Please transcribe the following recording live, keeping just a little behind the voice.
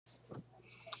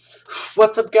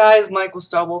What's up guys, Michael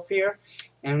StarWolf here,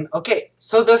 and okay,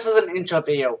 so this is an intro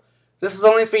video. This is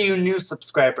only for you new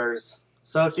subscribers.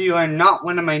 So if you are not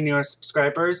one of my newer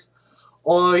subscribers,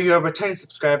 or you're a returning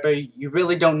subscriber, you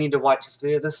really don't need to watch this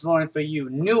video. This is only for you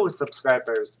new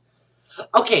subscribers.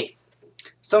 Okay,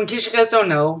 so in case you guys don't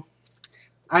know,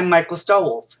 I'm Michael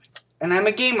StarWolf, and I'm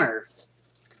a gamer.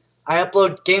 I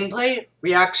upload gameplay,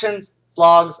 reactions,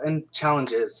 vlogs, and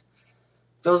challenges.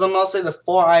 Those are mostly the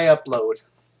 4 I upload.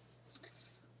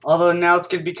 Although now it's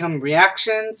going to become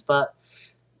reactions, but...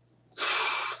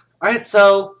 Alright,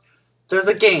 so, there's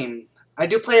a game. I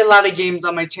do play a lot of games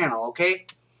on my channel, okay?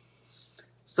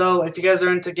 So, if you guys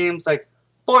are into games like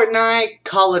Fortnite,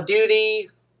 Call of Duty,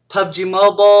 PUBG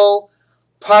Mobile,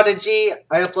 Prodigy,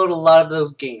 I upload a lot of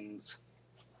those games.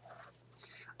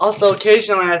 Also,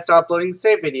 occasionally I start uploading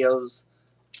save videos.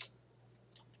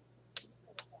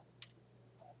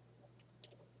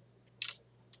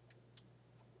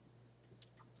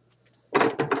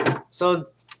 So,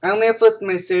 I only upload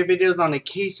my save videos on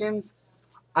occasions.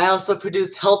 I also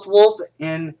produce StarWolf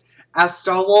and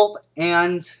StarWolf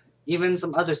and even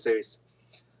some other series.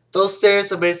 Those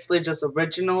series are basically just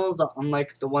originals,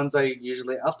 unlike the ones I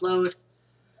usually upload.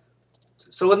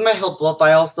 So with my StarWolf,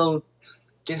 I also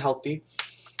get healthy.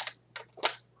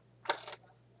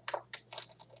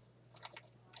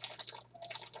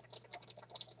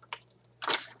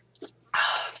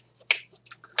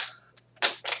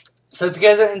 So if you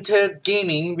guys are into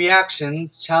gaming,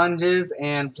 reactions, challenges,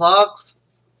 and vlogs,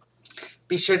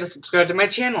 be sure to subscribe to my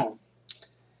channel.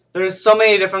 There's so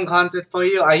many different content for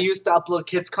you. I used to upload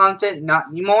kids content, not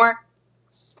anymore.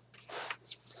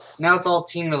 Now it's all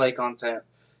teen-related content.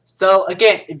 So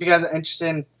again, if you guys are interested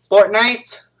in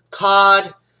Fortnite,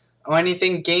 COD, or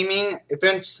anything gaming, if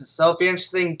you're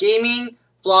interested in gaming,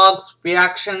 vlogs,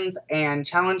 reactions, and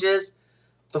challenges,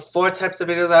 the 4 types of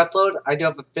videos I upload. I do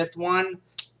have a 5th one.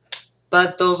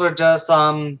 But those are just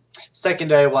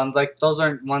secondary ones, like those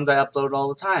aren't ones I upload all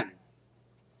the time.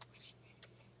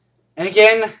 And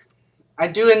again, I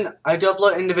do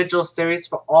upload individual series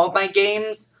for all my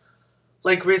games.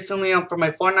 Like recently for my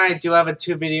Fortnite, I do have a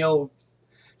 2-video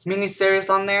mini-series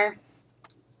on there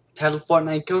titled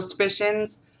Fortnite Ghost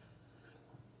Missions.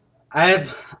 I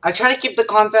try to keep the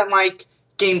content like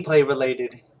gameplay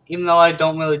related, even though I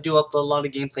don't really do upload a lot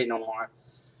of gameplay no more.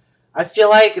 I feel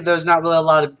like there's not really a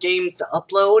lot of games to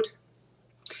upload.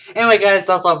 Anyway guys,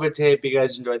 that's all for today. If you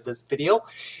guys enjoyed this video,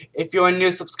 if you're a new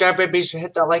subscriber, be sure to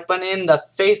hit that like button in the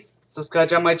face, subscribe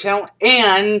to my channel,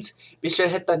 and be sure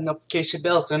to hit that notification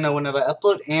bell so you know whenever I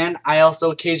upload. And I also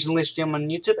occasionally stream on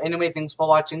YouTube. Anyway, thanks for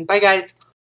watching. Bye guys!